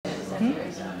Okay.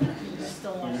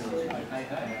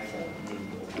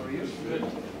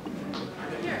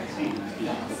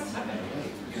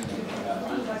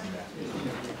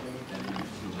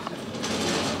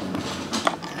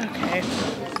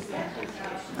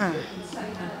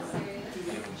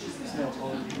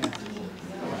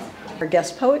 Our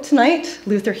guest poet tonight,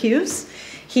 Luther Hughes.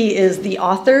 He is the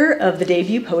author of the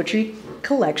debut poetry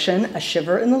collection, A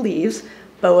Shiver in the Leaves,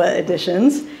 BOA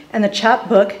Editions, and the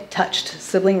chapbook, Touched,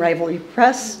 Sibling Rivalry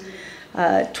Press,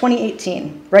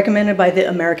 2018, recommended by the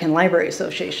American Library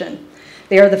Association.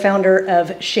 They are the founder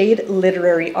of Shade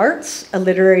Literary Arts, a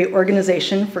literary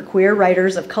organization for queer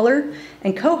writers of color,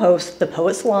 and co-host the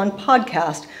Poet Salon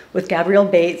podcast with Gabrielle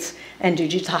Bates and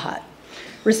Duji Tahat.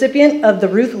 Recipient of the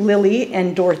Ruth, Lilly,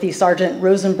 and Dorothy Sargent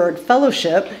Rosenberg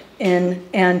Fellowship and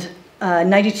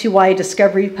 92Y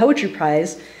Discovery Poetry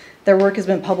Prize, their work has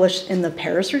been published in the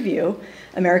Paris Review,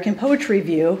 American Poetry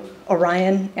Review,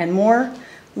 Orion, and more.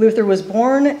 Luther was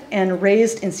born and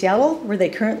raised in Seattle, where they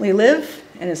currently live,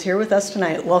 and is here with us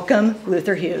tonight. Welcome,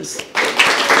 Luther Hughes.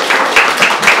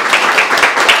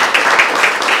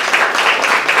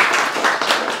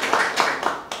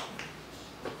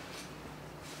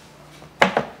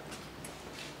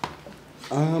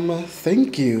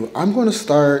 Thank you. I'm going to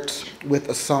start with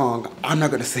a song. I'm not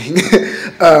going to sing,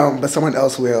 but someone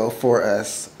else will for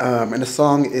us. And the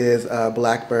song is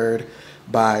Blackbird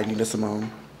by Nina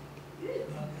Simone.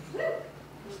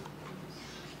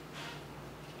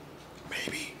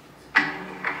 Maybe.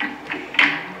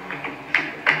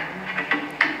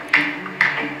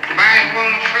 Might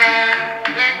wanna fly,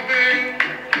 blackbird.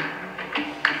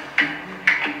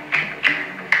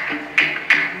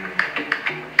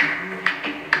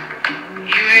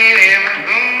 You ain't ever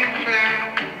gonna fly.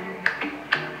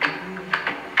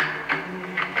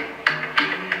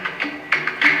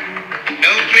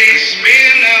 No place big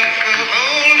enough for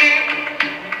holding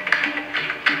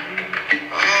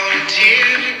all the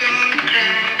tears you're gonna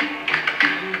cry.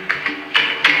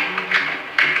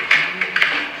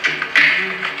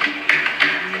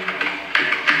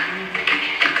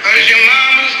 Cause your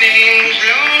mama's name was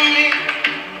lonely,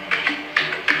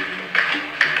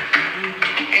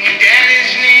 and your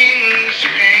daddy's name was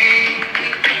pain.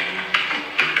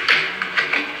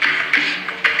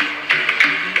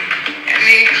 And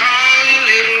they call you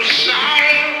little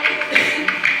sorrow,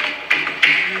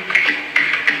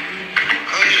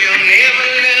 cause you'll never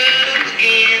love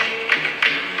again.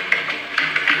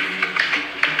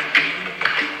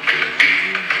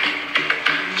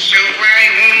 So why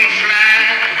you wanna fly,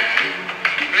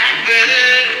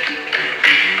 blackbird?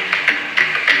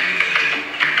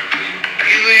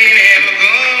 You ain't ever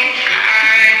gonna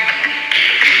fly.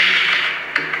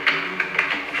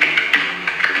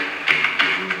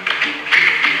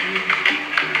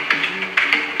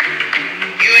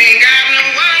 You ain't got no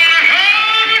one to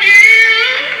hold you.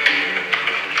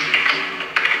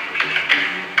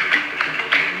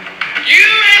 You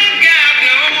ain't got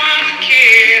no one to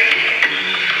care.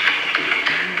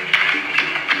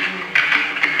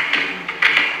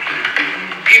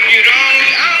 If you'd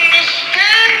only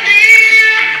understand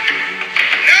it,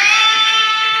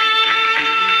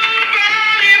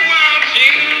 nobody wants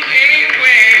you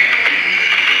anywhere.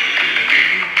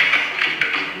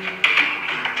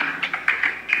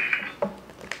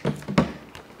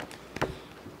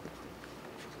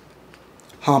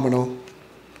 Hominal.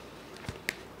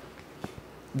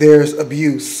 There's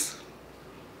abuse.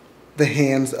 The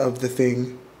hands of the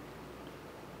thing.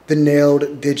 The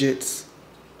nailed digits.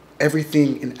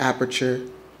 Everything in aperture.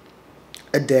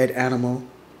 A dead animal.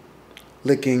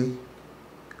 Licking.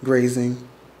 Grazing.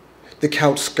 The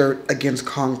couch skirt against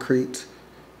concrete.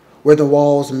 Where the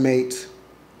walls mate.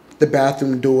 The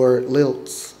bathroom door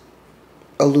lilts.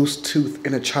 A loose tooth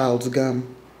in a child's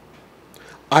gum.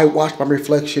 I watch my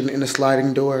reflection in a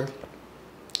sliding door.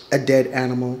 A dead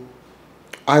animal.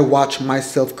 I watch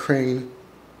myself crane.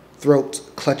 Throat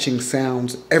clutching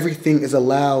sounds. Everything is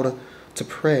allowed to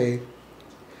pray.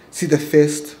 See the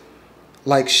fist,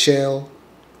 like shell,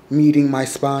 meeting my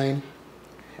spine,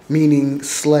 meaning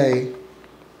slay.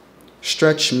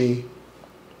 Stretch me.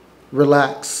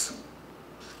 Relax.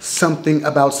 Something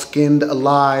about skinned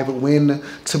alive, when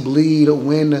to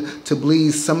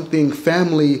bleed, something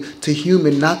family to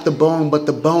human, not the bone, but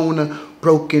the bone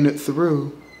broken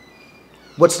through.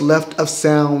 What's left of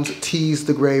sounds tease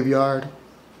the graveyard.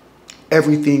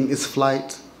 Everything is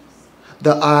flight.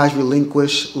 The eyes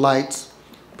relinquish light,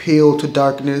 peel to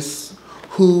darkness.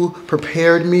 Who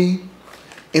prepared me?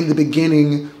 In the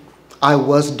beginning, I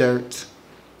was dirt,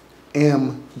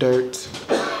 am dirt,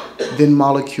 then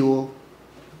molecule,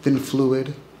 then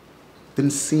fluid, then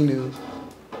sinew.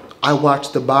 I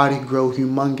watched the body grow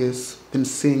humongous, then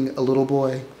sing a little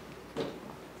boy.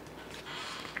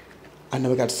 I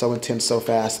know it got so intense so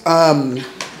fast. But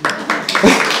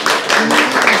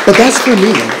that's for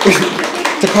me,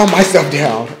 to calm myself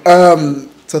down.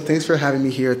 So thanks for having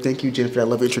me here. Thank you, Jen, for that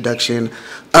lovely introduction.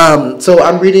 So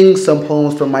I'm reading some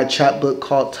poems from my chapbook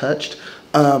called Touched,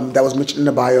 that was mentioned in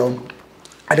the bio.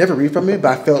 I never read from it,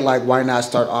 but I felt like why not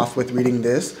start off with reading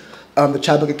this. The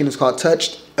chapbook again is called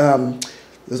Touched.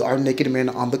 There's our naked men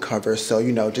on the cover, so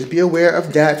just be aware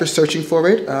of that if you're searching for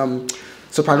it.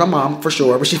 Surprised my mom for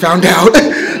sure when she found out.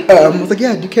 I was like,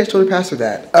 yeah, you can't totally pass for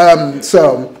that.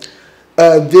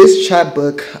 This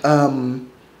chapbook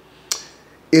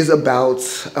is about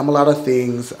a lot of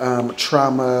things: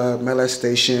 trauma,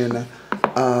 molestation,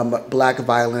 black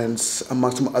violence,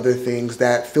 among some other things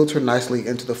that filter nicely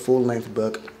into the full-length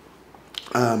book.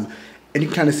 And you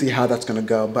can kind of see how that's going to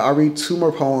go. But I'll read 2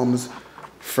 more poems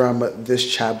from this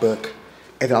chapbook,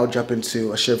 and then I'll jump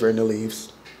into A Shiver in the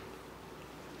Leaves.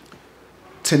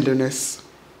 Tenderness.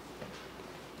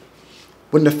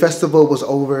 When the festival was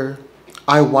over,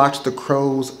 I watched the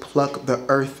crows pluck the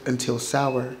earth until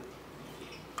sour.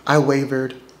 I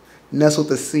wavered, nestled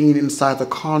the scene inside the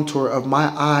contour of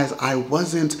my eyes. I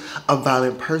wasn't a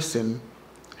violent person.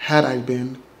 Had I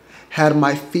been, had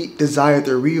my feet desired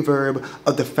the reverb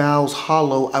of the fowl's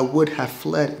hollow, I would have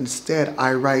fled. Instead,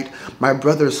 I write my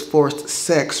brother's forced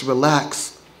sex,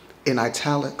 relax, in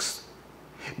italics.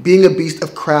 Being a beast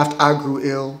of craft, I grew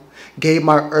ill, gave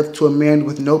my earth to a man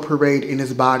with no parade in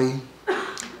his body.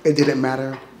 It didn't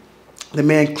matter. The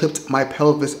man clipped my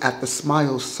pelvis at the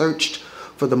smile, searched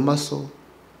for the muscle,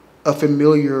 a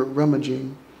familiar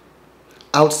rummaging.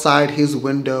 Outside his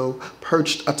window,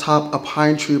 perched atop a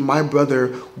pine tree, my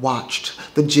brother watched.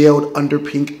 The jailed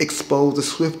underpink exposed, the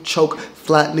swift choke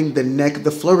flattening the neck,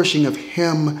 the flourishing of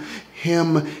him.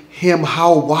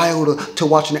 How wild to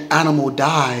watch an animal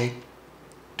die.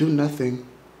 Do nothing.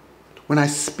 When I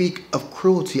speak of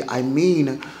cruelty, I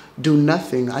mean do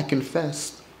nothing, I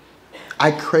confess.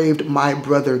 I craved my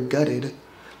brother gutted.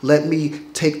 Let me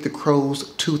take the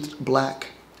crow's toothed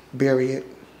black, bury it.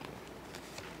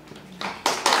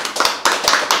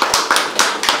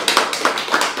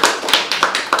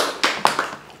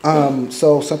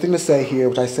 So something to say here,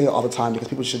 which I say all the time because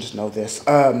people should just know this.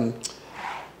 I'm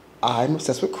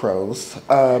obsessed with crows,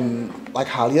 like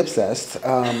highly obsessed,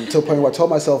 to a point where I told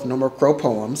myself no more crow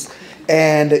poems.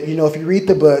 And, if you read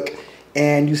the book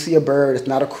and you see a bird, it's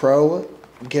not a crow,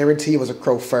 guarantee it was a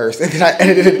crow first. And then I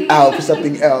edited it out for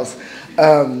something else.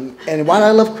 And why do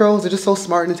I love crows? They're just so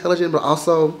smart and intelligent, but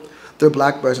also they're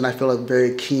blackbirds, and I feel like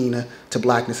very keen to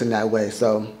blackness in that way.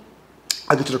 So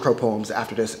I'll get to the crow poems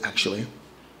after this, actually.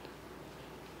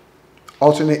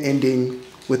 Alternate ending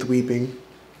with weeping.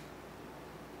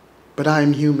 But I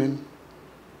am human.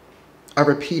 I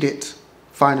repeat it,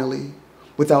 finally,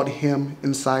 without him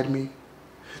inside me.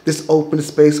 This open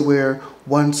space where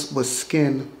once was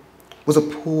skin, was a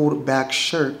pulled back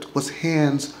shirt, was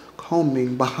hands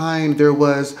combing. Behind there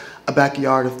was a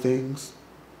backyard of things.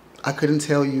 I couldn't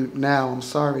tell you now, I'm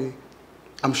sorry.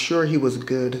 I'm sure he was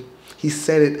good. He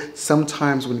said it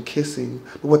sometimes when kissing,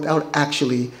 but without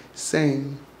actually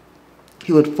saying.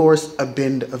 He would force a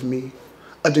bend of me,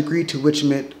 a degree to which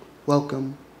meant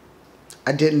welcome.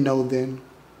 I didn't know then.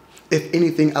 If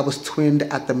anything, I was twinned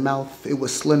at the mouth. It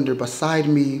was slender. Beside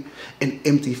me, an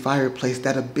empty fireplace,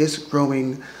 that abyss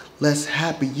growing less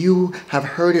happy. You have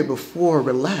heard it before.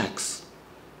 Relax.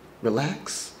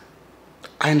 Relax.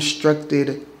 I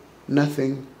instructed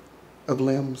nothing of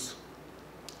limbs,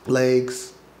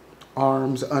 legs,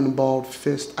 arms, unballed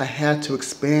fist. I had to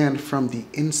expand from the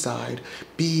inside,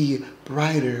 be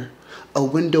brighter. A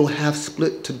window half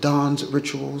split to dawn's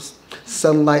rituals.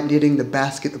 Sunlight knitting the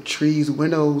basket of trees.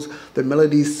 Winnows, the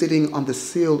melodies sitting on the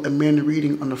sill. A man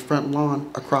reading on the front lawn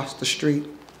across the street.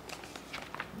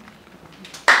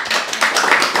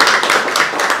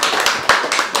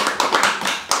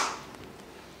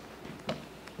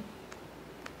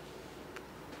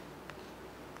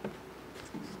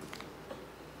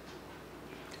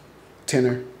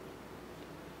 Tenor.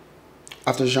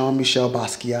 After Jean-Michel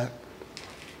Basquiat.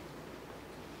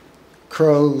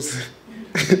 Crows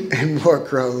and more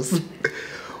crows.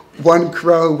 One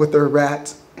crow with a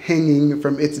rat hanging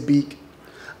from its beak.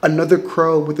 Another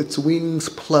crow with its wings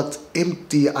plucked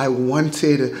empty. I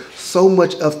wanted so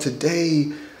much of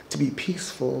today to be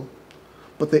peaceful.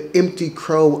 But the empty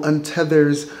crow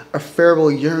untethers a feral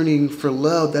yearning for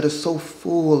love that is so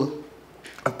full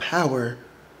of power,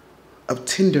 of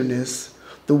tenderness.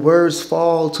 The words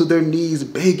fall to their knees,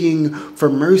 begging for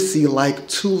mercy like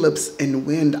tulips in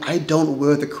wind. I don't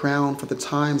wear the crown, for the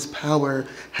time's power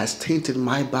has tainted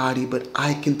my body, but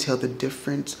I can tell the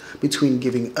difference between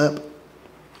giving up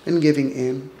and giving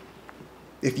in.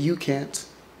 If you can't,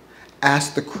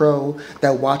 ask the crow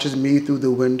that watches me through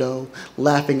the window,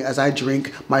 laughing as I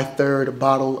drink my third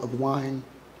bottle of wine.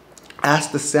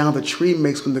 Ask the sound the tree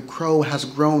makes when the crow has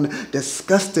grown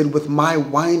disgusted with my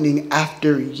whining.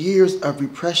 After years of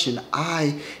repression,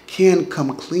 I can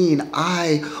come clean.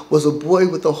 I was a boy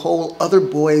with a hole other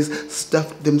boys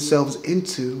stuffed themselves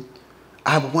into.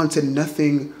 I've wanted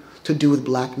nothing to do with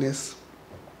blackness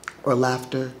or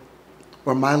laughter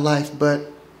or my life,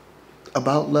 but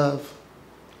about love.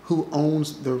 Who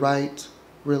owns the right,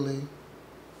 really?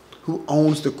 Who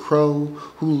owns the crow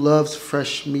who loves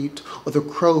fresh meat, or the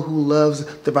crow who loves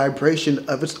the vibration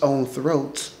of its own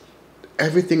throat?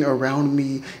 Everything around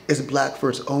me is black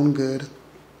for its own good.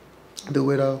 The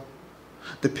widow,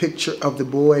 the picture of the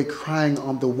boy crying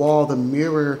on the wall, the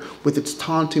mirror with its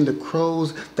taunting the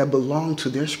crows that belong to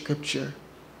their scripture.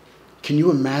 Can you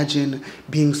imagine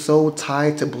being so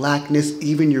tied to blackness,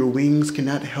 even your wings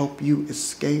cannot help you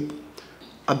escape?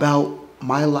 About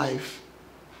my life,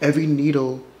 every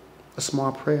needle, a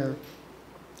small prayer,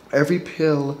 every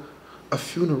pill, a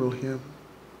funeral hymn.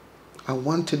 I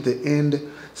wanted the end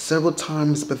several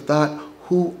times, but thought,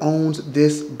 who owns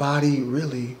this body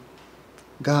really?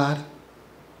 God,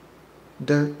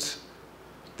 dirt,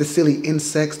 the silly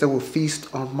insects that will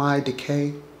feast on my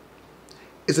decay?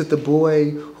 Is it the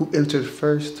boy who entered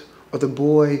first, or the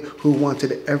boy who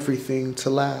wanted everything to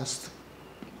last?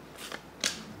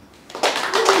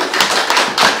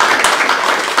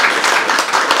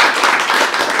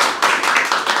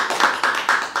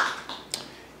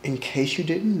 In case you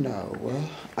didn't know,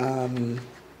 I'm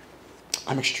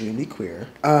extremely queer.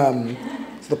 So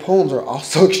the poems are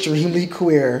also extremely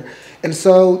queer. And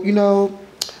so, you know,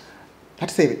 not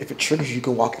to say if it triggers you, you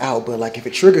can walk out, but like if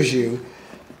it triggers you,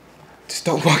 just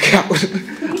don't walk out.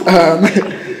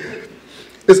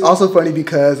 It's also funny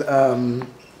because, so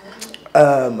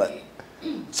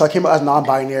I came out as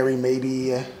non-binary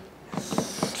maybe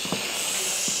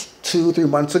 2-3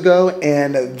 months ago,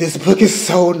 and this book is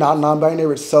so not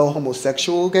non-binary, it's so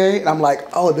homosexual gay, and I'm like,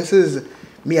 oh, this is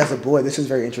me as a boy, this is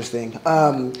very interesting.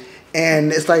 And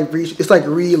it's like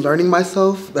relearning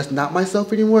myself, that's not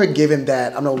myself anymore, given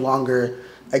that I'm no longer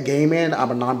a gay man, I'm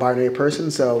a non-binary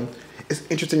person, so it's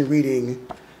interesting reading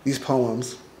these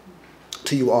poems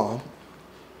to you all.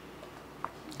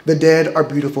 The dead are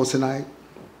beautiful tonight.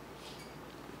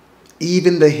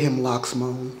 Even the hemlocks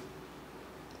moan.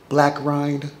 Black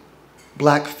rind,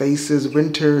 black faces,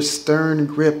 winter's stern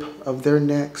grip of their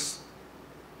necks.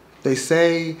 They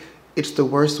say it's the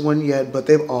worst one yet, but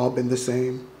they've all been the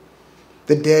same.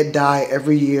 The dead die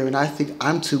every year, and I think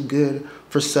I'm too good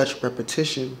for such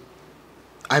repetition.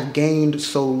 I've gained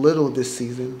so little this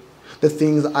season. The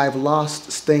things I've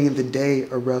lost stain the day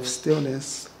a rough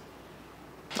stillness.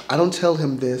 I don't tell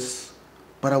him this,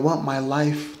 but I want my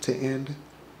life to end.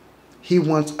 He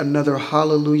wants another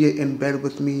hallelujah in bed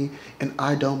with me, and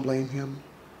I don't blame him.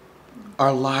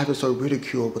 Our lives are so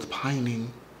ridiculed with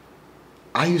pining.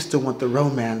 I used to want the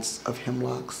romance of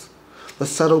hemlocks, the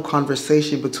subtle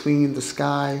conversation between the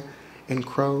sky and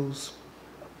crows.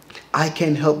 I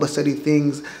can't help but study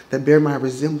things that bear my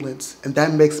resemblance, and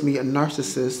that makes me a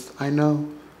narcissist, I know.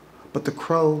 But the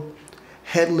crow,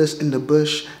 headless in the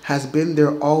bush, has been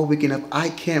there all week, and if I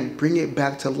can't bring it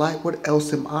back to light, what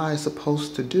else am I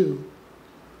supposed to do?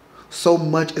 So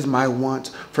much is my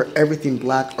want for everything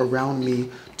black around me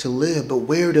to live, but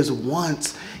where does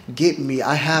want get me?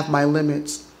 I have my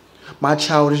limits. My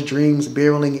childish dreams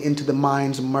barreling into the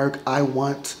mind's murk. I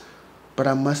want, but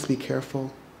I must be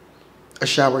careful. A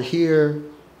shower here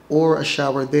or a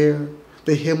shower there,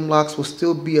 the hemlocks will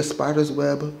still be a spider's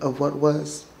web of what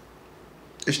was.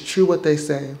 It's true what they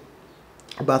say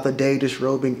about the day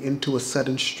disrobing into a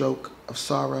sudden stroke of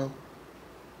sorrow.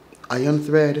 I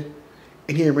unthread,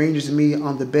 and he arranges me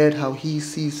on the bed how he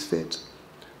sees fit,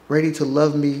 ready to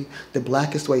love me the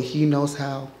blackest way he knows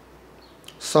how.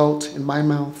 Salt in my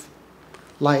mouth,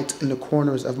 light in the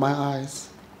corners of my eyes.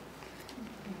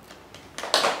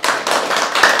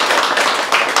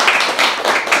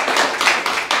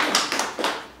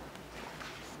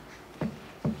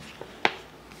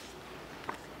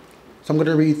 So I'm going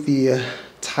to read the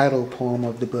title poem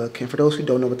of the book. And for those who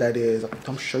don't know what that is,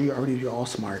 I'm sure you're all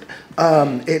smart.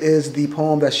 It is the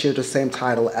poem that shares the same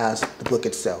title as the book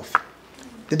itself.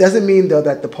 It doesn't mean, though,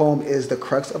 that the poem is the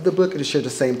crux of the book. It just shares the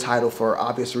same title for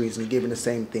obvious reasons, given the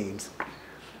same themes.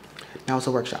 Now it's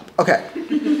a workshop. Okay.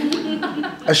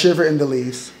 A Shiver in the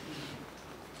Leaves.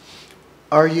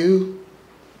 Are you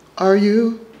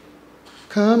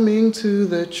coming to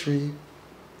the tree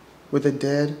where the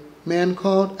dead man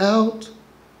called out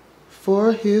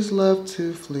for his love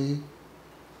to flee?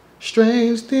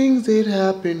 Strange things did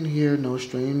happen here, no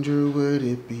stranger would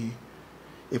it be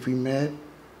if we met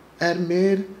at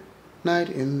midnight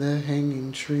in the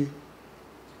hanging tree.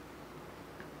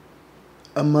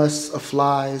 A muss of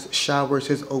flies showers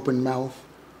his open mouth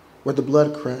where the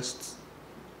blood crests.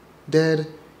 Dead,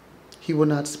 he will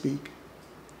not speak.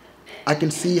 I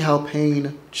can see how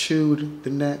pain chewed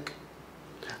the neck.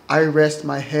 I rest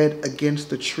my head against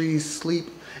the tree's sleep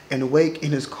and wake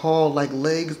in his call like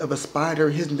legs of a spider.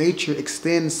 His nature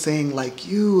extends, saying, like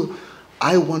you,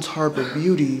 I once harbored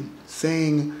beauty,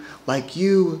 saying, like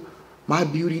you, my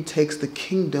beauty takes the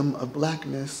kingdom of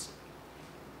blackness.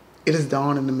 It is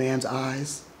dawn in the man's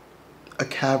eyes, a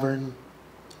cavern,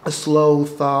 a slow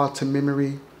thaw to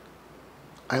memory.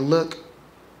 I look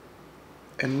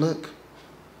and look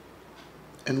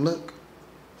and look.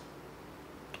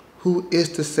 Who is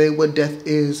to say what death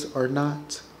is or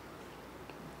not?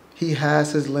 He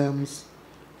has his limbs,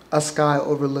 a sky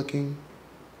overlooking.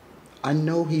 I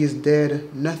know he is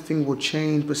dead, nothing will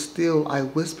change, but still I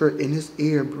whisper in his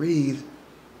ear, breathe.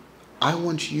 I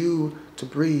want you to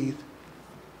breathe.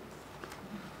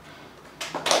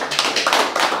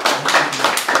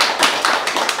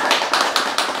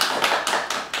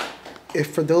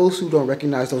 If for those who don't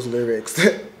recognize those lyrics,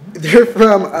 they're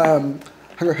from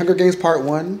Hunger Games Part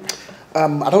 1.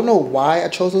 I don't know why I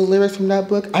chose those lyrics from that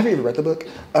book. I haven't even read the book,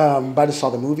 but I just saw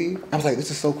the movie. I was like,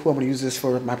 this is so cool, I'm gonna use this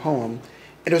for my poem.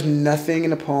 And there's nothing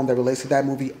in the poem that relates to that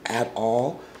movie at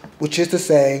all, which is to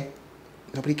say,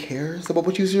 nobody cares about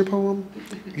what you use in your poem.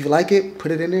 If you like it,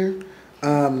 put it in there.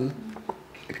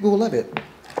 People will love it.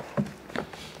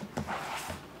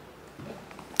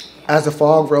 As the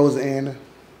fog rolls in,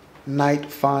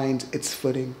 night finds its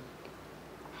footing.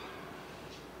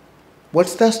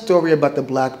 What's that story about the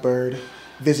blackbird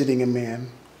visiting a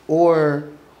man? Or,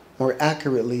 more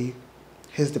accurately,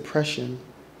 his depression,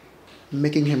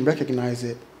 making him recognize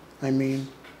it. It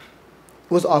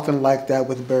was often like that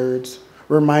with birds,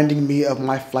 reminding me of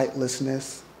my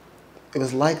flightlessness. It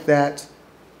was like that,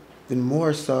 then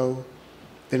more so,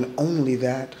 than only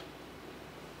that.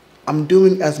 I'm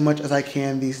doing as much as I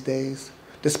can these days,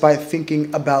 despite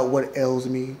thinking about what ails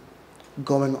me,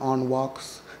 going on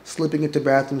walks, slipping into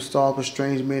bathroom stalls with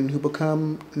strange men who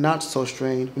become not so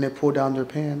strange when they pull down their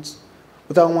pants,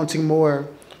 without wanting more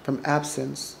from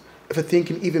absence, if a thing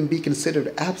can even be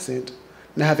considered absent,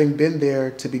 not having been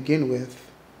there to begin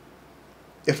with.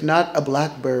 If not a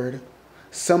blackbird,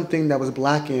 something that was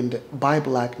blackened by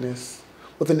blackness,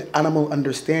 with an animal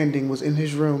understanding, was in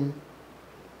his room.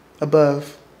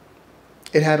 Above,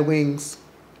 it had wings.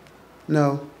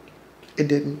 No, it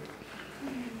didn't.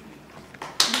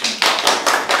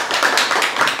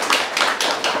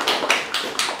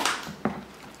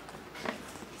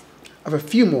 I have a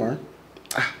few more.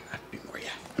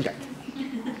 Okay.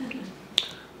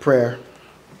 Prayer.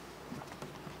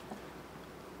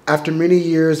 After many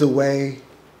years away,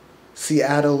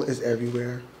 Seattle is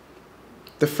everywhere.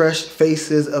 The fresh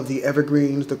faces of the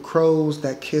evergreens, the crows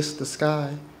that kiss the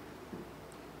sky.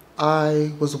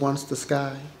 I was once the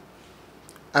sky.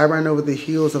 I ran over the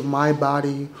heels of my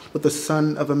body with the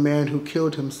son of a man who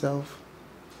killed himself.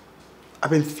 I've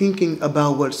been thinking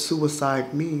about what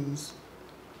suicide means.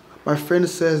 My friend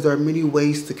says there are many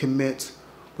ways to commit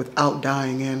without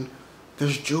dying, and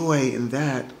there's joy in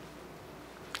that.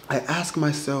 I ask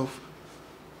myself,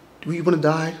 do you want to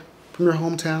die from your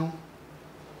hometown?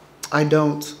 I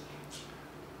don't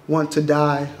want to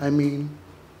die,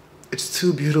 It's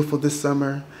too beautiful this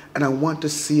summer, and I want to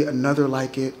see another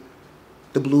like it.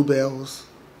 The bluebells,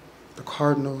 the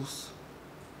cardinals.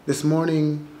 This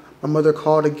morning, my mother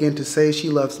called again to say she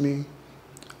loves me.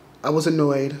 I was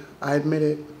annoyed, I admit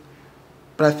it,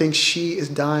 but I think she is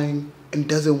dying and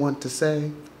doesn't want to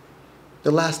say.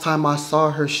 The last time I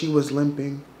saw her, she was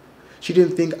limping. She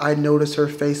didn't think I'd notice her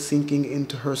face sinking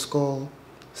into her skull,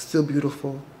 still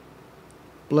beautiful.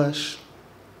 Blush.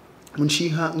 When she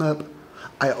hung up,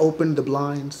 I opened the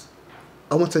blinds.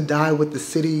 I want to die with the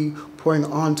city pouring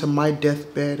onto my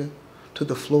deathbed, to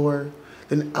the floor,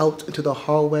 then out into the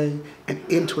hallway and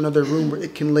into another room where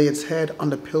it can lay its head on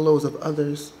the pillows of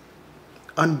others,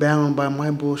 unbound by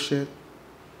my bullshit.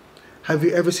 Have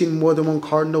you ever seen more than one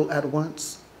cardinal at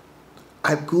once?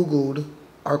 I've Googled,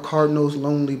 are cardinals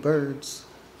lonely birds?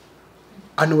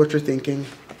 I know what you're thinking.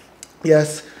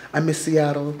 Yes, I miss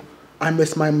Seattle. I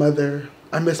miss my mother.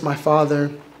 I miss my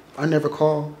father. I never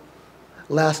call.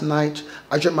 Last night,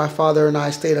 I dreamt my father and I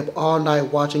stayed up all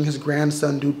night watching his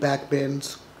grandson do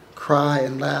backbends, cry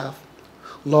and laugh.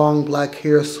 long black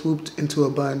hair swooped into a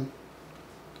bun.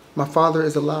 My father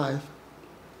is alive.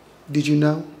 Did you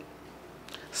know?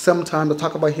 Sometimes I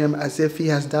talk about him as if he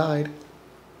has died.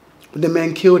 When the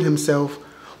man killed himself,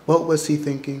 what was he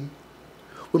thinking?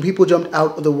 When people jumped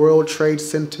out of the World Trade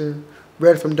Center,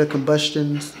 read from the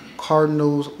combustions,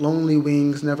 cardinals, lonely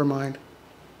wings, never mind.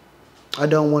 I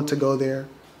don't want to go there.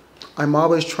 I'm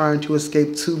always trying to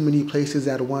escape too many places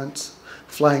at once,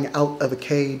 flying out of a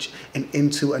cage and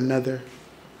into another.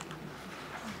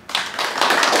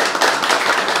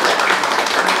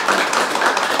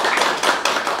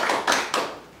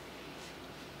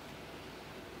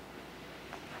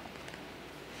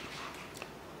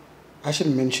 I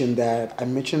should mention that I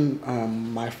mentioned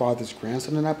my father's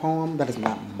grandson in that poem. That is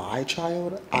not my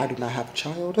child. I do not have a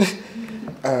child.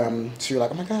 So you're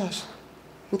like, oh my gosh,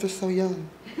 Ruth is so young.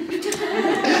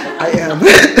 I am.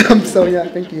 I'm so young.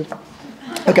 Thank you.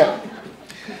 Okay.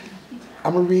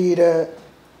 I'm going to read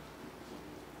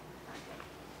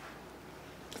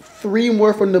 3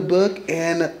 more from the book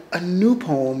and a new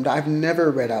poem that I've never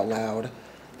read out loud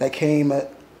that came, I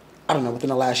don't know, within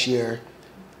the last year.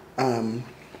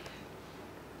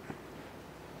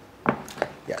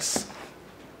 Yes.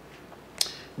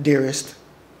 Dearest,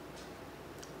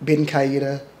 Ben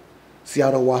Qaeda,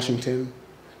 Seattle, Washington,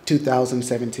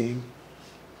 2017.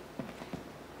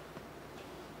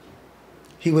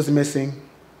 He was missing,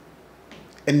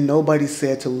 and nobody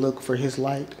said to look for his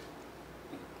light.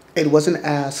 It wasn't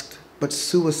asked, but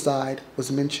suicide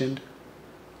was mentioned.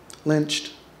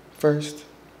 Lynched first.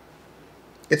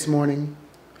 It's morning.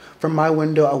 From my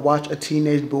window, I watch a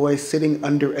teenage boy sitting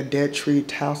under a dead tree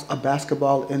toss a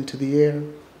basketball into the air.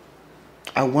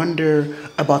 I wonder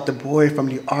about the boy from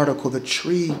the article, the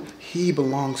tree he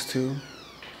belongs to.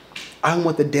 I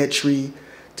want the dead tree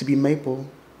to be maple,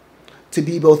 to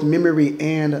be both memory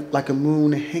and like a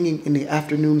moon hanging in the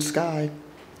afternoon sky.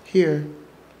 Here,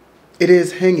 it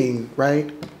is hanging,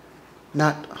 right?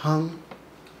 Not hung.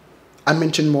 I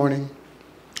mentioned morning.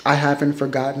 I haven't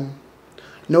forgotten.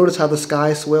 Notice how the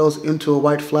sky swells into a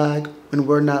white flag when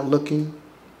we're not looking,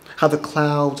 how the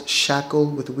clouds shackle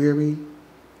with weary.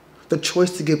 The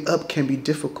choice to give up can be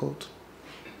difficult.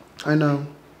 I know.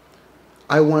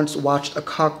 I once watched a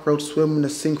cockroach swim in a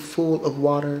sink full of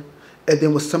water, and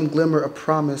then with some glimmer of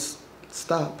promise,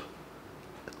 stop.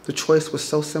 The choice was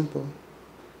so simple.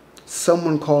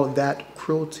 Someone called that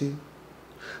cruelty.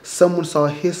 Someone saw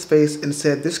his face and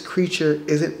said, this creature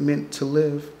isn't meant to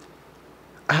live.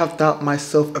 I have thought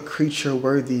myself a creature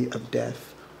worthy of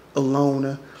death.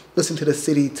 Alone, listen to the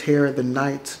city tear the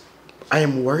night. I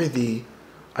am worthy,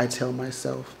 I tell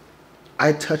myself.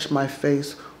 I touch my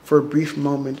face for a brief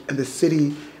moment and the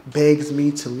city begs me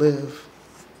to live.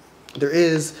 There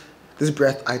is this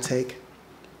breath I take,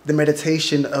 the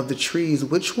meditation of the trees.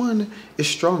 Which one is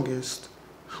strongest?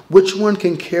 Which one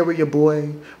can carry a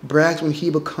boy, brags when he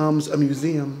becomes a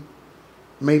museum?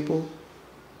 Maple,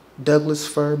 Douglas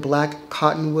fir, black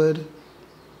cottonwood.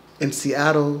 In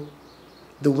Seattle,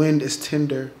 the wind is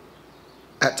tender,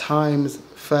 at times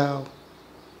foul.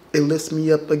 It lifts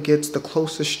me up against the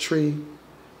closest tree,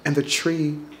 and the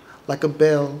tree, like a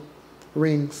bell,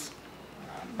 rings.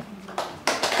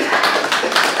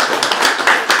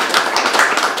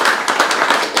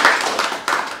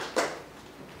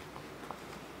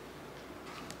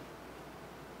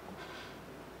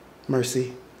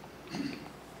 Mercy.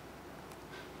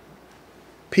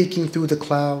 Peeking through the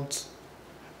clouds,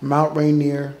 Mount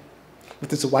Rainier,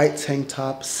 with its white tank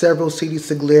top, several cities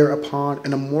to glare upon,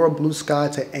 and a more blue sky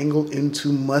to angle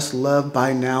into, must love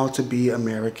by now to be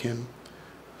American.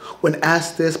 When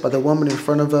asked this by the woman in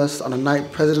front of us on the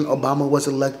night President Obama was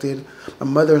elected, my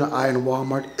mother and I in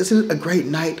Walmart, isn't it a great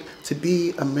night to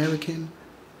be American?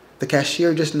 The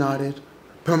cashier just nodded,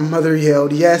 but my mother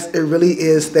yelled, yes, it really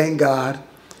is, thank God.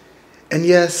 And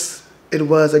yes, it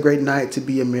was a great night to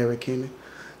be American.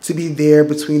 To be there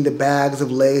between the bags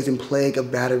of Lays and plague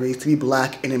of batteries, to be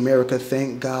black in America,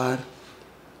 thank God.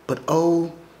 But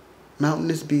oh,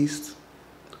 mountainous beast,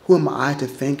 who am I to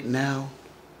thank now?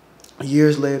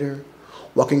 Years later,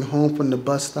 walking home from the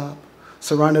bus stop,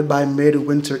 surrounded by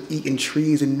midwinter eaten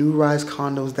trees and new rise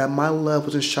condos, that my love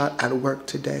wasn't shot at work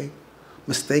today,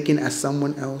 mistaken as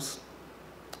someone else.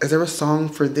 Is there a song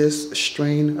for this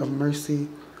strain of mercy?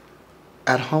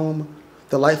 At home,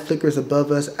 the light flickers above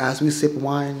us as we sip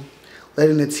wine,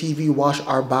 letting the TV wash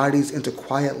our bodies into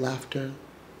quiet laughter.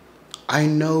 I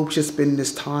know we should spend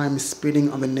this time spitting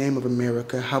on the name of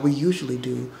America, how we usually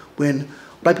do, when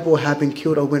black people have been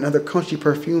killed or when other country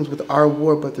perfumes with our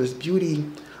war, but there's beauty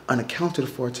unaccounted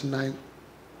for tonight.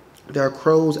 There are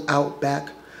crows out back,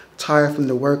 tired from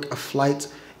the work of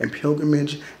flight and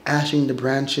pilgrimage, ashing the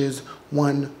branches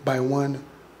one by one.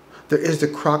 There is the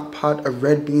crock pot of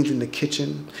red beans in the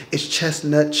kitchen, its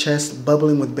chestnut chest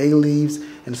bubbling with bay leaves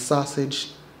and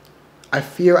sausage. I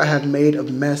fear I have made a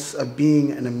mess of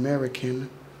being an American.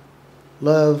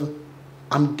 Love,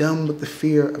 I'm done with the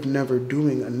fear of never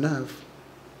doing enough.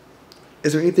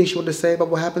 Is there anything she wanted to say about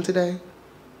what happened today?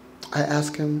 I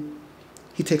ask him.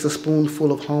 He takes a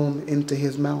spoonful of home into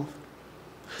his mouth.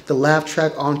 The laugh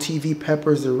track on TV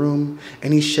peppers the room,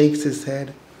 and he shakes his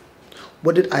head.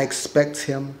 What did I expect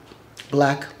him,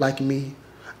 black like me,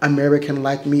 American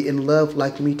like me, in love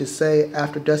like me, to say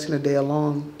after dusting a day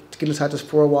along, to get inside this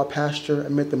four-wall pasture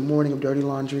amid the morning of dirty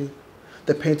laundry,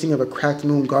 the painting of a cracked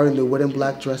moon guarding the wooden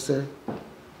black dresser?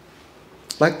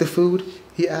 Like the food,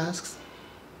 he asks.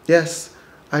 Yes,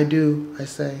 I do, I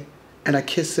say, and I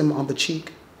kiss him on the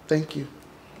cheek. Thank you.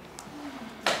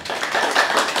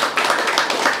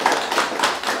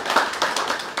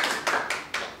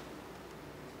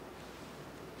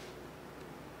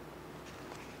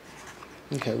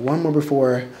 Okay, one more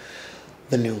before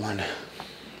the new one.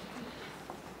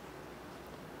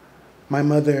 My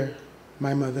mother.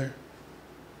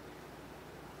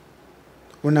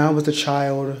 When I was a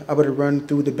child, I would run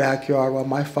through the backyard while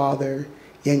my father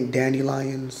yanked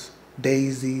dandelions,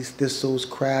 daisies, thistles,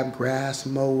 crabgrass,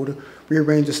 mold,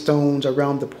 rearranged the stones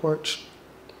around the porch.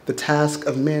 The task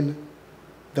of men,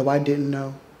 though I didn't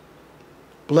know.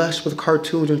 Blushed with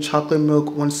cartoons and chocolate milk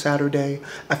one Saturday,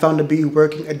 I found a bee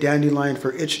working a dandelion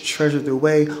for its treasure the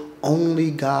way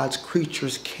only God's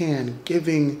creatures can,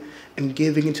 giving and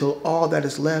giving until all that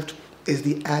is left is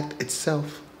the act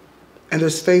itself. And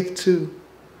there's faith too.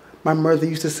 My mother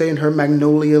used to say in her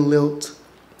magnolia lilt,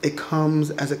 it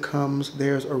comes as it comes,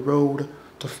 there's a road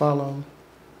to follow.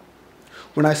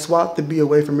 When I swat the bee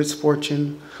away from its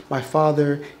fortune, my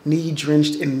father,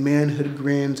 knee-drenched in manhood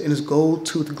grins, and his gold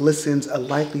tooth glistens a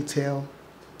likely tale.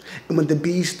 And when the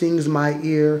bee stings my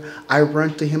ear, I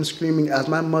run to him screaming as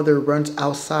my mother runs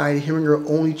outside, hearing her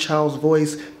only child's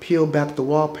voice peel back the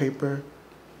wallpaper.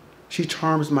 She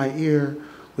charms my ear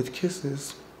with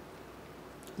kisses.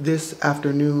 This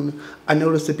afternoon, I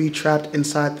noticed the bee trapped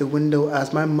inside the window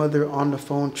as my mother on the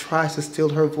phone tries to still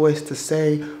her voice to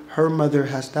say her mother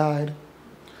has died.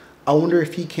 I wonder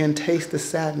if he can taste the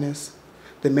sadness,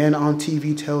 the man on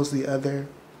TV tells the other.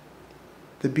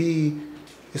 The bee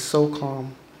is so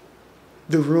calm.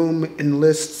 The room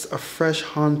enlists a fresh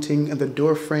haunting and the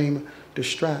doorframe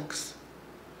distracts.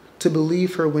 To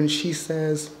believe her when she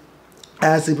says,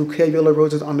 as the bouquet of yellow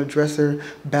roses on the dresser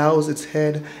bows its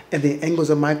head and the angles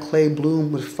of my clay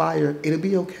bloom with fire, it'll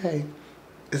be okay.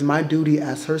 It's my duty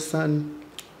as her son.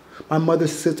 My mother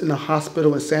sits in a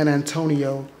hospital in San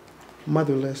Antonio,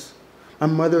 motherless. My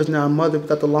mother is now a mother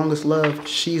without the longest love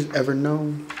she's ever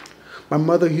known. My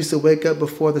mother used to wake up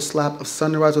before the slap of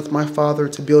sunrise with my father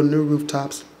to build new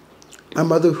rooftops. My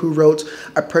mother who wrote,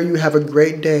 I pray you have a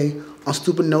great day, on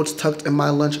stupid notes tucked in my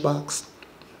lunchbox.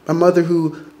 My mother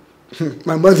who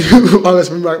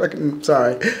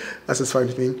sorry, that's just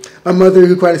funny to me. My mother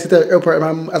who cried to see at the airport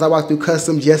as I walked through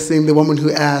customs, yes, seeing the woman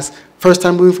who asked, first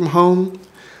time moving from home?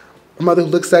 My mother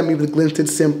looks at me with a glinted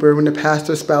simper when the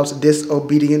pastor spouts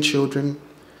disobedient children.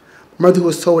 My mother who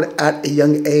was told at a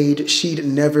young age she'd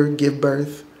never give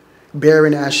birth,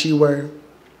 barren as she were.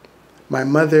 My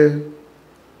mother.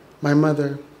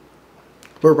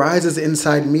 What rises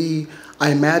inside me,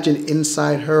 I imagine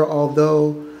inside her,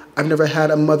 although I've never had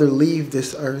a mother leave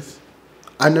this earth.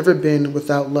 I've never been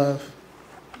without love.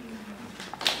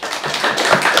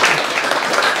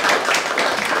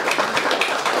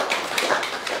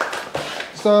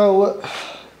 So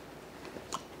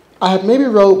I have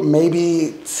wrote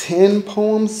 10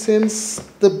 poems since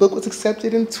the book was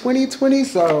accepted in 2020.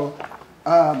 So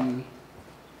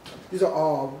these are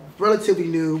all relatively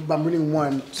new, but I'm reading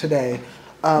one today.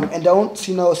 And don't,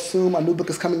 assume a new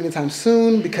book is coming anytime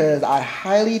soon because I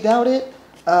highly doubt it.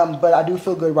 But I do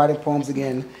feel good writing poems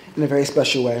again in a very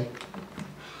special way.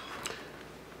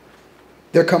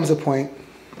 There comes a point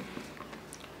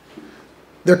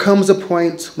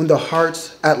when the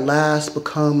heart at last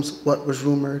becomes what was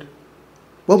rumored.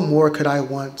 What more could I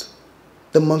want?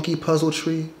 The monkey puzzle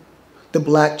tree, the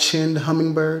black-chinned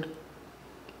hummingbird.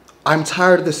 I'm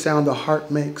tired of the sound the heart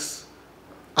makes.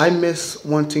 I miss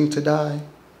wanting to die.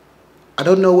 I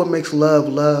don't know what makes love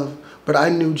love, but I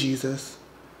knew Jesus.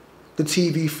 The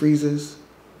TV freezes.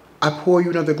 I pour you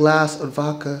another glass of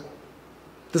vodka.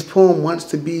 This poem wants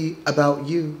to be about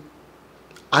you.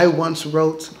 I once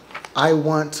wrote, I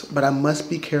want, but I must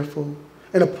be careful.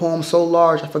 In a poem so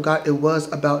large, I forgot it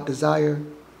was about desire.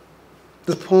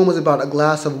 This poem was about a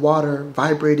glass of water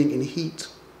vibrating in heat.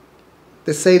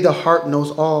 They say the heart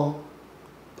knows all.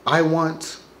 I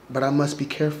want, but I must be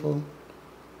careful.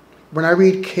 When I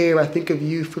read care, I think of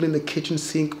you filling the kitchen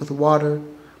sink with water,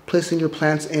 placing your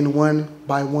plants in one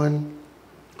by one.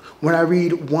 When I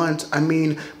read want, I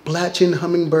mean Blatchin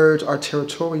hummingbirds are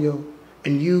territorial,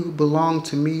 and you belong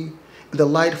to me. And the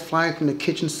light flying from the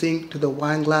kitchen sink to the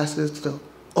wine glasses to the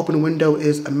open window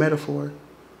is a metaphor.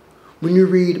 When you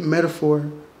read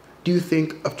metaphor, do you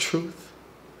think of truth?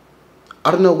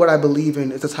 I don't know what I believe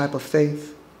in. It's a type of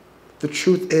faith. The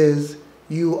truth is,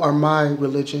 you are my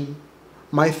religion,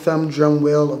 my thumb drum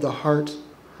wail of the heart,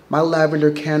 my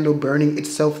lavender candle burning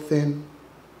itself thin.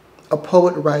 A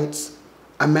poet writes,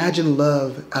 imagine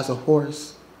love as a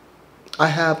horse. I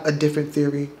have a different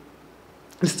theory.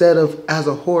 Instead of as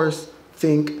a horse,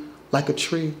 think like a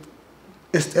tree.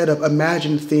 Instead of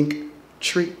imagine, think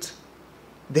treat.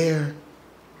 There,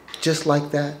 just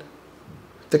like that.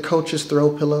 The coach's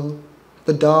throw pillow,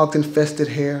 the dog's infested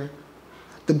hair,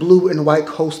 the blue and white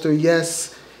coaster,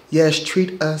 yes, yes,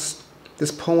 treat us,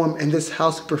 this poem and this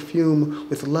house of perfume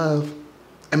with love.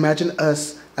 Imagine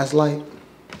us as light.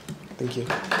 Thank you.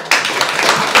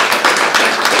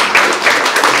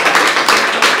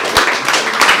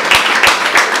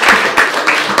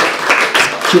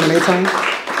 Q&A time.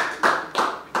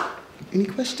 Any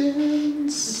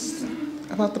questions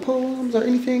about the poems or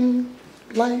anything?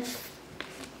 Life?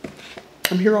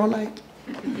 I'm here all night.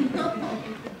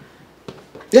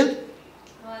 Yeah? Well,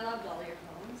 I loved all your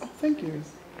poems. Thank you. Really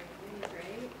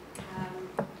great.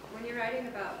 When you're writing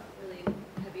about really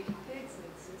heavy topics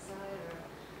like suicide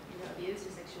or abuse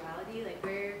or sexuality, like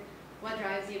what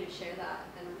drives you to share that,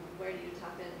 and where do you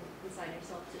tap inside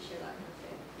yourself to share that kind of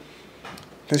thing?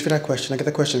 Thanks for that question. I get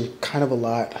that question kind of a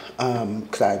lot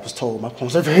because I was told my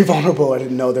poems are very vulnerable. I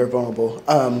didn't know they're vulnerable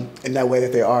in that way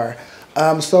that they are.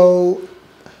 So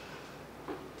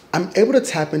I'm able to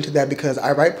tap into that because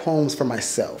I write poems for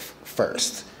myself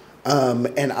first.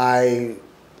 And I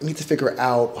need to figure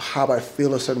out how I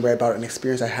feel a certain way about an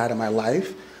experience I had in my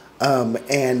life.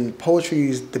 And poetry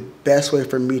is the best way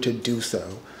for me to do so.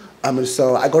 And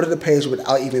so I go to the page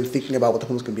without even thinking about what the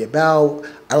poem's gonna be about.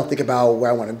 I don't think about where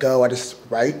I wanna go. I just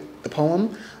write the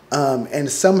poem. And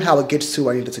somehow it gets to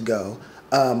where I need it to go.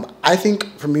 I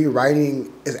think for me,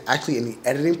 writing is actually in the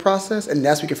editing process, and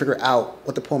that's where you can figure out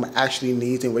what the poem actually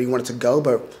needs and where you want it to go.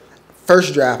 But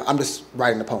first draft, I'm just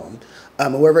writing the poem.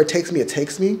 And wherever it takes me, it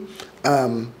takes me.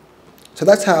 So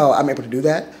that's how I'm able to do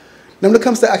that. Now when it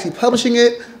comes to actually publishing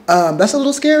it, that's a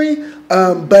little scary.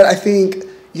 But I think,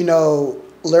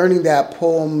 learning that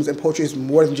poems and poetry is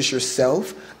more than just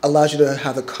yourself allows you to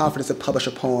have the confidence to publish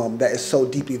a poem that is so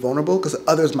deeply vulnerable, because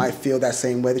others might feel that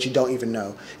same way that you don't even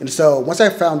know. And so once I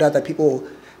found out that people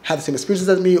have the same experiences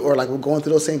as me, or like were going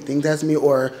through those same things as me,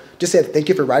 or just said thank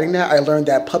you for writing that, I learned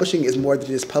that publishing is more than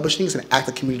just publishing. It's an act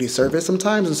of community service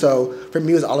sometimes. And so for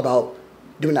me, it's all about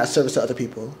doing that service to other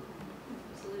people.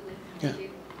 Absolutely. Yeah. Thank you.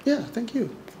 Yeah, thank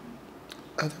you.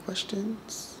 Other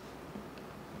questions?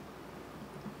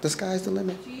 The sky's the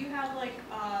limit. Do you have like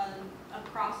a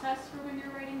process for when you're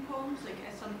writing poems, like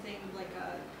as something like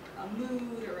a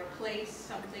mood or a place,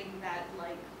 something that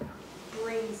like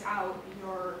brings out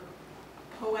your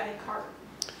poetic heart?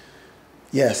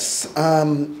 Yes.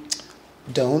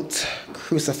 Don't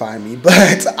crucify me,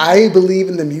 but I believe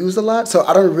in the muse a lot, so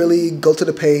I don't really go to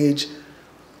the page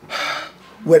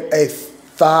with a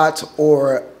thought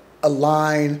or a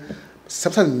line.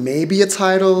 Sometimes maybe a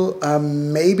title,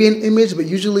 maybe an image, but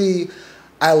usually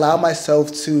I allow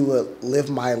myself to live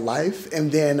my life.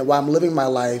 And then while I'm living my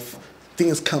life,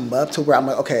 things come up to where I'm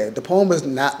like, okay, the poem is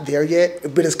not there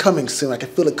yet, but it's coming soon. I can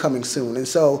feel it coming soon. And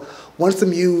so once the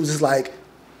muse is like,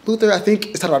 Luther, I think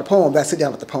it's time about a poem, then I sit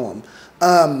down with the poem.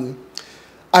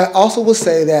 I also will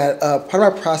say that part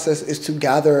of my process is to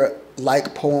gather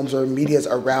like poems or medias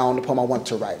around the poem I want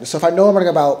to write. And so if I know I'm writing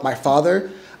about my father,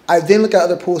 I then look at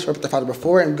other poets who wrote the father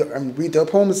before and read their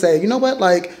poem and say, you know what,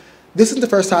 like, this isn't the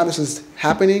first time this is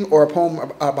happening, or a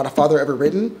poem about a father ever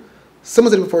written.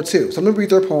 Someone did it before too. So I'm gonna read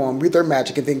their poem, read their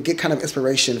magic, and then get kind of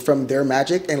inspiration from their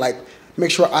magic and like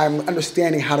make sure I'm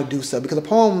understanding how to do so. Because a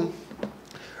poem,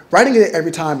 writing it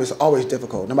every time is always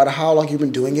difficult, no matter how long you've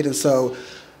been doing it. And so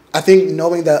I think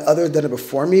knowing that others done it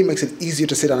before me makes it easier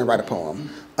to sit down and write a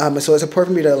poem. And so it's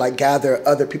important for me to like gather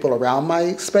other people around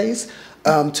my space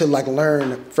to like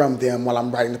learn from them while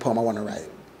I'm writing the poem I want to write.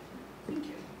 Thank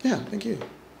you. Yeah, thank you.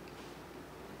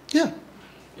 Yeah.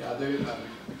 Yeah,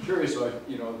 I'm curious about,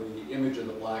 the image of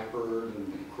the blackbird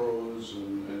and the crows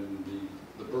and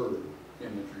the bird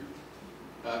imagery.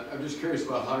 I'm just curious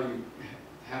about how you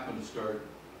happen to start,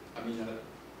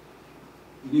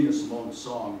 Nina Simone's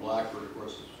song, Blackbird, of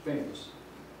course, is famous,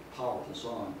 powerful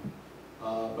song.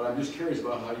 But I'm just curious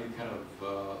about how you kind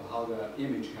of, how that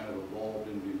image kind of evolved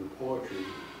into your poetry.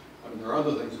 I mean, there are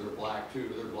other things that are black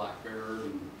too. They're black bear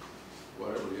and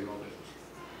whatever, you know.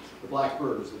 The black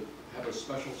bird, does it have a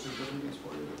special significance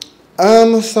for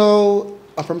you? So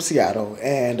I'm from Seattle,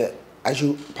 and as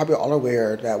you probably all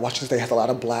aware, that Washington State has a lot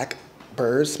of black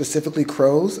birds, specifically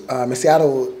crows. And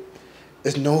Seattle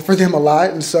is known for them a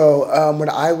lot. And so when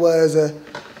I was,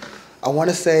 I want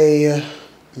to say,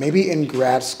 maybe in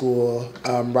grad school,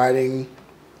 writing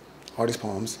all these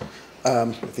poems,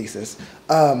 thesis,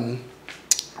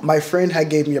 my friend had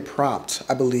gave me a prompt,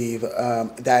 I believe,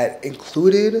 that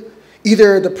included,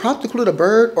 either the prompt included a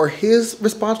bird or his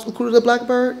response included a black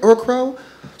bird or a crow.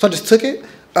 So I just took it.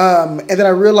 And then I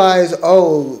realized,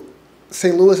 oh,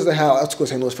 St. Louis doesn't have, I was going to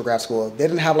St. Louis for grad school. They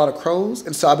didn't have a lot of crows.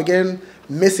 And so I began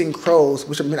missing crows,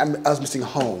 which meant I was missing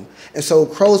home. And so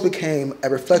crows became a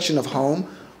reflection of home,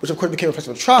 which of course became a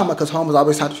reflection of trauma, because home was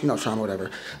always had, you know, trauma or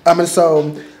whatever. And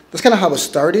so that's kind of how it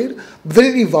started. But then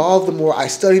it evolved the more I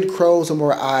studied crows, the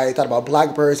more I thought about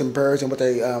blackbirds and birds and what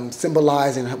they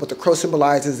symbolize and what the crow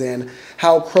symbolizes and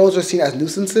how crows are seen as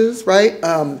nuisances, right?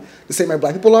 The same way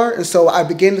black people are. And so I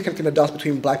began to connect the dots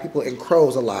between black people and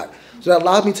crows a lot. So that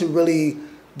allowed me to really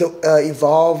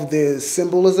evolve the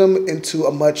symbolism into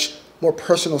a much more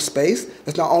personal space.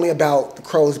 It's not only about the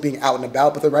crows being out and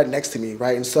about, but they're right next to me,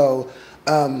 right? And so,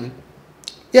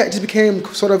 yeah, it just became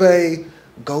sort of a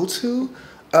go-to.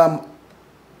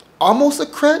 Almost a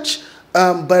crutch,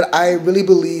 but I really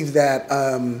believe that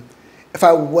if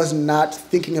I was not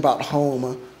thinking about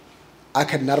home, I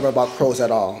could not have read about crows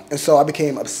at all. And so I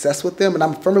became obsessed with them, and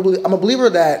I'm a believer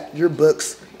that your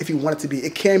books, if you want it to be,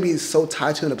 it can be so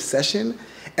tied to an obsession,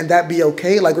 and that be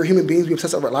okay. Like, we're human beings, we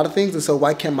obsess over a lot of things, and so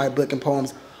why can't my book and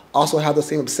poems also have the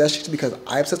same obsessions, because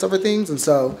I obsess over things? And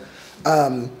so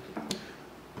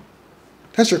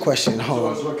that's your question,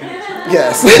 home. So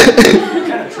yes. It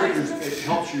kind of triggers, it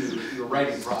helps your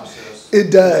writing process. It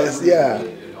does, yeah.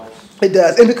 It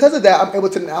does. And because of that, I'm able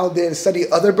to now then study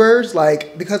other birds.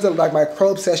 Like, because of like my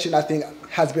crow obsession, I think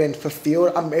has been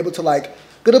fulfilled. I'm able to like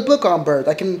get a book on birds.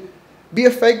 I can be a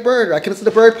fake birder. I can listen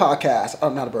to bird podcasts.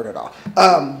 I'm not a bird at all.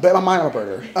 But in my mind, I'm a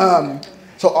birder.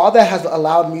 So all that has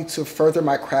allowed me to further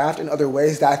my craft in other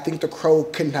ways that I think the crow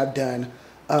couldn't have done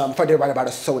if I did write about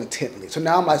it so intently. So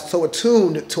now I'm like so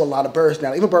attuned to a lot of birds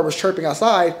now. Even a bird was chirping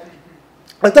outside.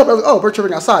 I thought, I was like, oh, bird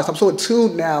chirping outside. So I'm so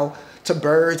attuned now to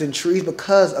birds and trees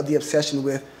because of the obsession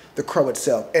with the crow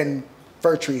itself, and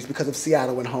fir trees because of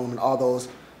Seattle and home and all those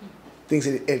things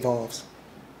it involves.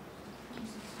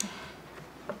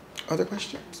 Other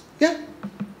questions? Yeah?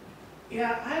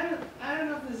 Yeah, I don't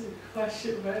know if this is a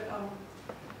question, but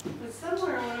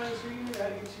somewhere when I was reading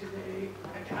about you today,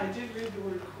 I did read the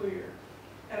word queer,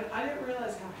 and I didn't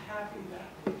realize how happy that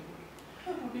made me.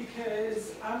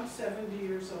 Because I'm 70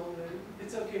 years old, and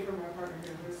it's okay for my partner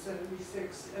here who's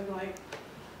 76, and like,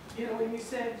 you know, when you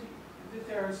said that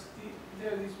there are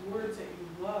these words that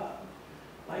you love,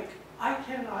 like, I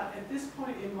cannot, at this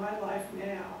point in my life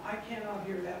now, I cannot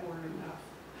hear that word enough.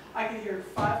 I can hear it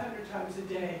 500 times a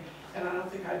day, and I don't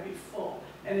think I'd be full.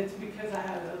 And it's because I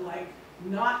had to like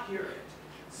not hear it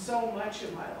so much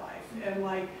in my life, and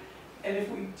like, and if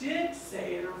we did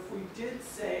say it, or if we did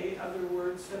say other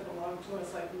words that belong to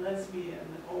us, like lesbian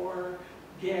or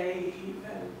gay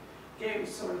even. Gay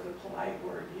was sort of the polite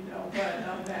word, you know,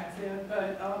 but back then.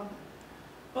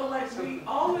 But like we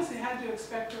always had to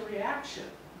expect a reaction,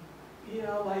 you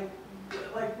know,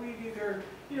 like we'd either,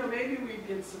 you know, maybe we'd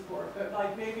get support, but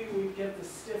like maybe we'd get the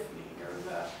stiffening or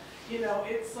the, you know,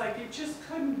 it's like it just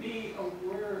couldn't be a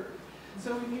word.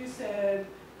 So when you said,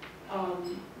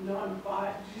 did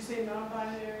you say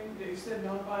non-binary? You said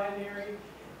non-binary,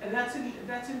 and that's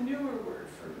a newer word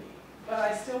for me, but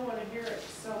I still want to hear it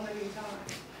so many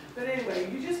times. But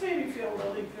anyway, you just made me feel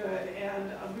really good,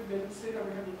 and we've been sitting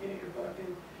over here looking at your book,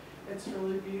 and it's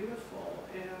really beautiful,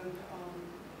 and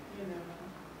you know,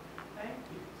 thank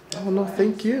you. Oh no,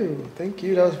 thank you, thank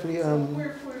you. That was pretty. So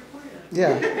queer.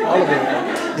 Yeah, all of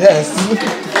it. Yes.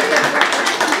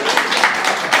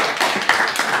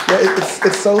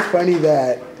 It's so funny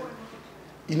that,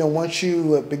 you know, once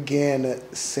you begin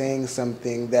saying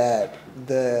something that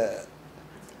the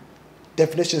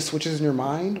definition switches in your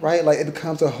mind, right? Like it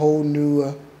becomes a whole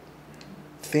new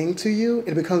thing to you.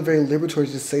 It becomes very liberatory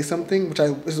to just say something,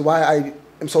 this is why I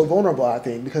am so vulnerable, I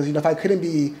think, because, you know, if I couldn't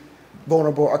be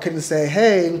vulnerable or couldn't say,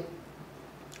 hey,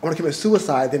 I want to commit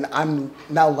suicide, then I'm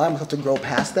now allowing myself to grow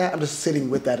past that. I'm just sitting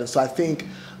with that. And so I think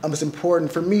it's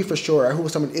important for me, for sure, who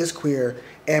someone is queer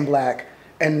and black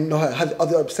and, you know, has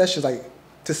other obsessions, like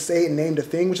to say and name the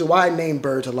thing, which is why I name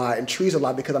birds a lot and trees a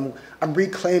lot, because I'm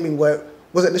reclaiming what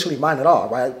wasn't initially mine at all,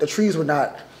 right? The trees were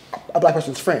not a Black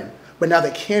person's friend, but now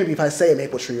they can be if I say a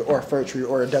maple tree or a fir tree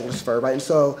or a Douglas fir, right? And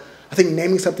so I think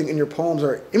naming something in your poems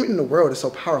or in the world is so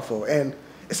powerful, and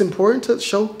it's important to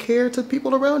show care to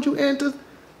people around you and to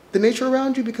the nature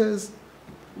around you, because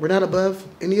we're not above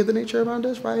any of the nature around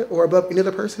us, right? Or above any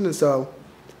other person, and so,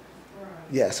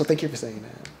 yeah, so thank you for saying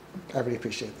that. I really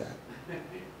appreciate that.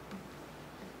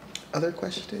 Other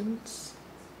questions?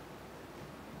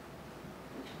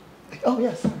 Oh,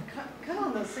 yes. Kind of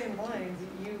on those same lines,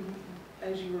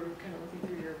 as you were kind of looking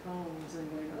through your poems and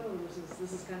going, oh,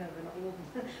 this is kind of an old,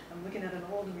 I'm looking at an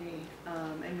old me,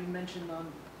 and you mentioned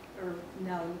or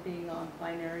now being on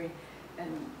binary and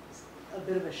a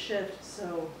bit of a shift,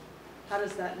 so how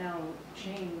does that now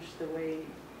change the way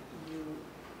you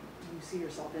see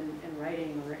yourself in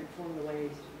writing or inform the way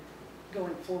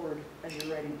going forward as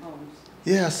you're writing poems?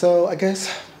 Yeah, so I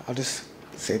guess I'll just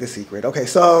say the secret. Okay,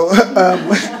 so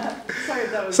Sorry,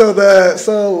 that was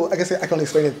so I guess I can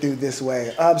explain it through this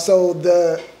way.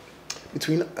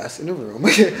 Between us in the room,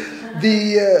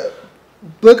 the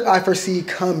book I foresee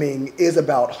coming is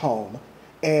about home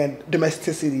and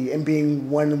domesticity and being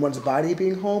one in one's body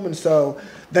being home. And so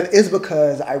that is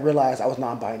because I realized I was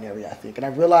non-binary, I think. And I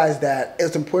realized that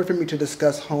it's important for me to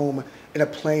discuss home in a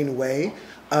plain way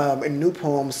in new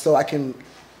poems so I can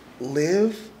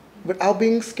live without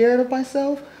being scared of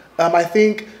myself. I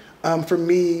think for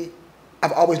me,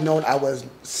 I've always known I was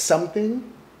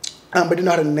something, but didn't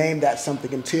know how to name that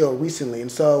something until recently.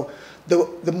 And so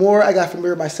the more I got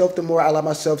familiar with myself, the more I allowed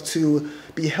myself to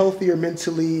be healthier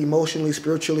mentally, emotionally,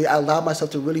 spiritually. I allowed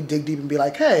myself to really dig deep and be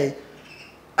like, hey,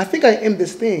 I think I am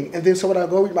this thing. And then so when I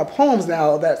go read my poems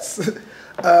now, that's,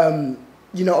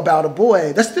 about a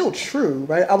boy, that's still true,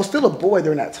 right? I was still a boy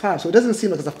during that time. So it doesn't seem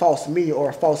like it's a false me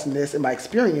or a falseness in my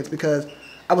experience, because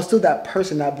I was still that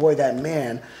person, that boy, that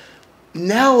man.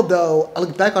 Now, though, I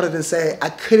look back on it and say, I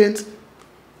couldn't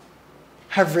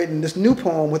have written this new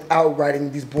poem without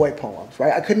writing these boy poems,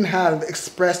 right? I couldn't have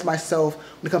expressed myself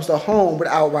when it comes to home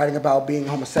without writing about being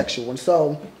homosexual. And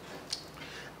so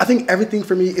I think everything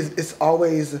for me is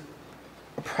always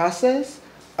a process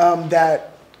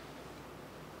that,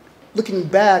 looking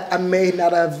back, I may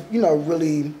not have,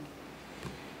 really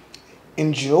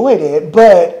enjoyed it,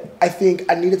 but I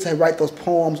think I needed to write those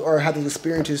poems or have those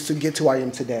experiences to get to where I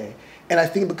am today. And I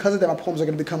think because of that, my poems are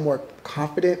going to become more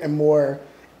confident and more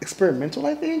experimental,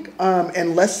 I think,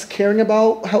 and less caring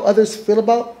about how others feel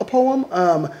about a poem.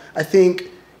 I think,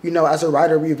 as a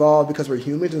writer, we evolve because we're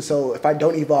humans, and so if I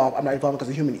don't evolve, I'm not evolving because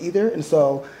I'm human either. And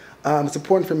so it's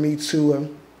important for me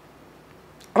to,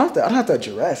 I don't have to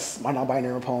address my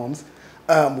non-binary poems.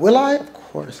 Will I? Of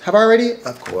course. Have I already?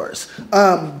 Of course.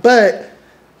 But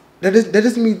that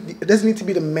doesn't need to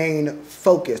be the main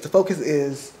focus. The focus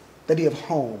is the idea of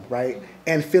home, right?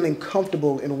 And feeling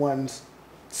comfortable in one's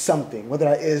something, whether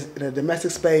that is in a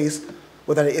domestic space,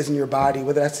 whether it is in your body,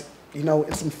 whether that's,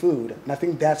 in some food. And I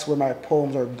think that's where my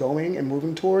poems are going and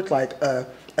moving towards, like a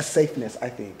safeness, I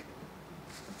think.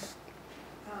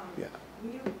 Yeah.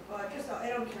 I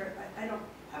don't care. I don't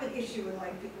have an issue with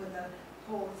the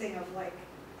whole thing of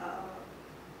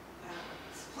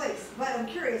place. But I'm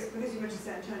curious, because you mentioned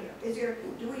San Antonio.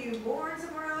 Were you born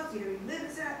somewhere else? Do you live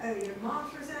in your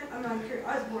mom's from San Antonio? I'm not curious.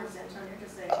 I was born in San Antonio,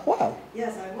 just saying. Oh, wow.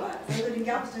 Yes, I was. I lived in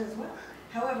Galveston as well.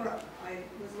 However, I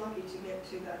was lucky to get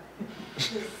to the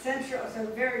central, so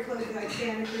very close to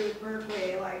Santa Cruz,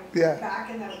 Berkeley, back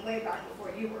in the way back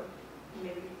before you were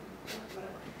maybe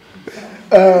whatever.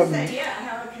 So,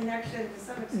 have a connection to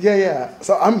some extent. Yeah.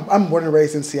 So I'm born and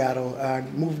raised in Seattle. I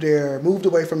moved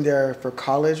away from there for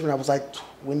college when I was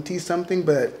 20 something,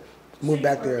 but moved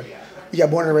back there. Yeah,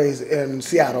 born and raised in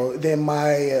Seattle. Then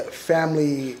my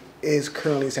family is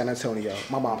currently in San Antonio,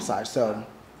 my mom's side. So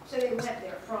they went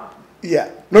there from?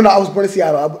 Yeah. No, I was born in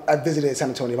Seattle. I visited San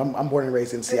Antonio. I'm born and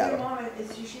raised in Seattle. Your mom,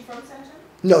 is she from San Antonio?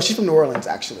 No, she's from New Orleans,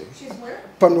 actually. She's where?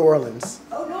 From New Orleans.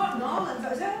 Oh, New Orleans.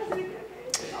 Oh, is that all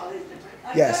these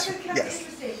different? Yes. That's kind of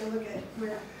interesting to look at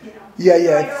where,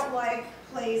 Yeah. I don't like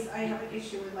place. I have an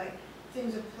issue with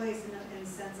things of place in the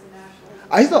sense of national.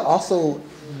 I used to also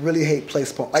really hate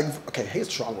place poems. Hate's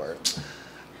a strong word.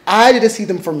 I didn't see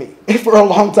them for me for a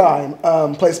long time.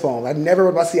 Place poems. I never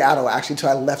wrote about Seattle actually until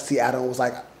I left Seattle and was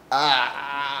like,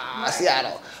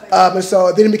 Seattle. And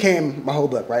so then it became my whole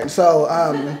book, right? And so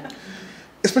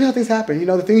it's funny how things happen.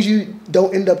 The things you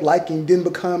don't end up liking then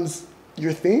becomes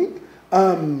your thing.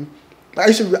 I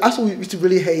used to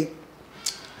really hate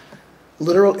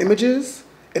literal images,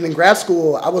 and in grad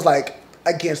school I was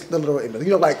against the literal images.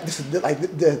 This is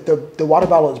the water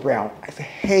bottle is brown. I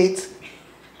hate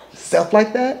stuff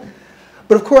like that.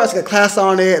 But of course, I took a class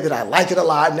on it, that I liked it a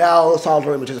lot. Now it's all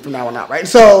images from now on out, right?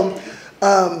 So,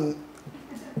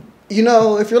 you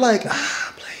know, if you're like,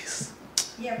 please,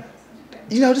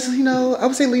 you know, just, you know, I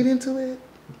would say lean into it.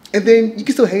 And then you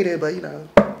can still hate it, but, you know,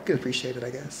 you can appreciate it,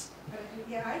 I guess.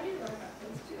 Yeah, I do love that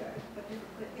those too.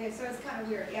 Yeah, so it's kind of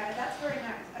weird. Yeah, that's very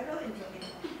nice. I really enjoy it.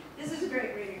 This is a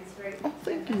great reading. It's great. Oh,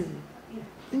 thank you. Yeah.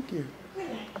 Thank you.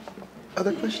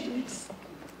 Other questions?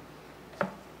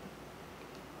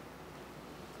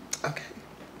 Okay.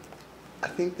 I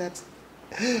think that's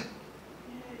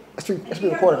being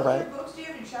recorded, right? Books? Do you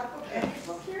have your chapbook and your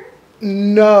book here?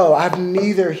 No, I have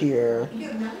neither here. You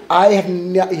have none? I have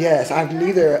yes, I have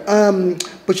neither.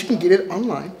 But you can get it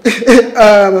online. You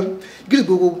can just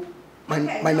Google my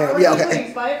name. Yeah,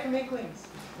 okay. Buy it from Inklings.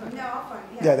 No, I'll find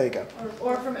it. Yeah, there you go.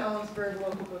 Or from Ellensburg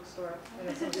local bookstore.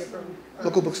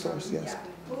 Local bookstores, yes. Yeah.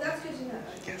 Well, that's good to know.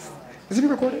 Yes. Is it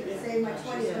being recorded? Save my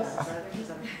 20 bucks.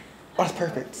 Oh, that's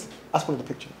perfect. I just wanted a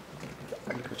picture.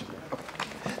 I get a picture. Okay.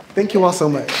 Thank you all so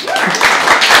much.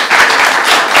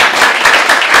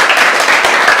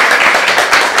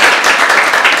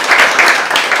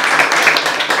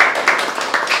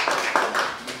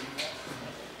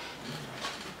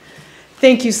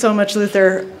 Thank you so much,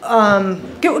 Luther.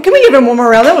 Can we give him one more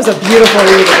round? That was a beautiful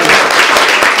reading.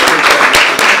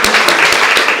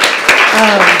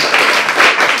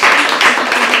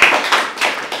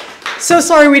 So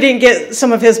sorry we didn't get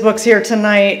some of his books here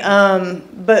tonight,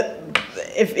 but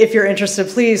if you're interested,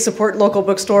 please support local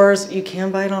bookstores. You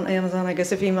can buy it on Amazon, I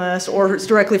guess, if you must, or it's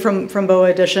directly from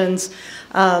BOA Editions.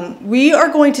 We are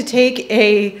going to take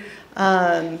a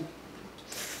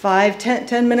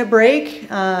 10-minute break.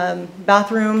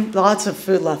 Bathroom, lots of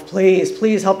food left.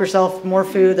 Please help yourself. More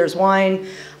food. There's wine.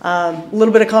 A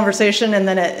little bit of conversation, and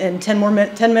then in 10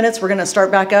 minutes, we're going to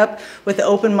start back up with the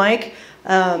open mic.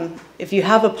 If you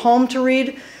have a poem to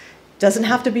read, doesn't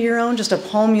have to be your own, just a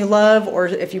poem you love, or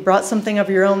if you brought something of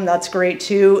your own, that's great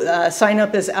too. Sign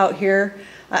up is out here.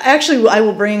 Actually, I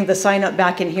will bring the sign up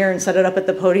back in here and set it up at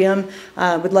the podium.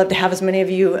 We'd love to have as many of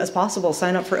you as possible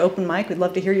sign up for open mic. We'd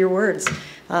love to hear your words.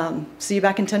 See you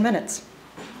back in 10 minutes.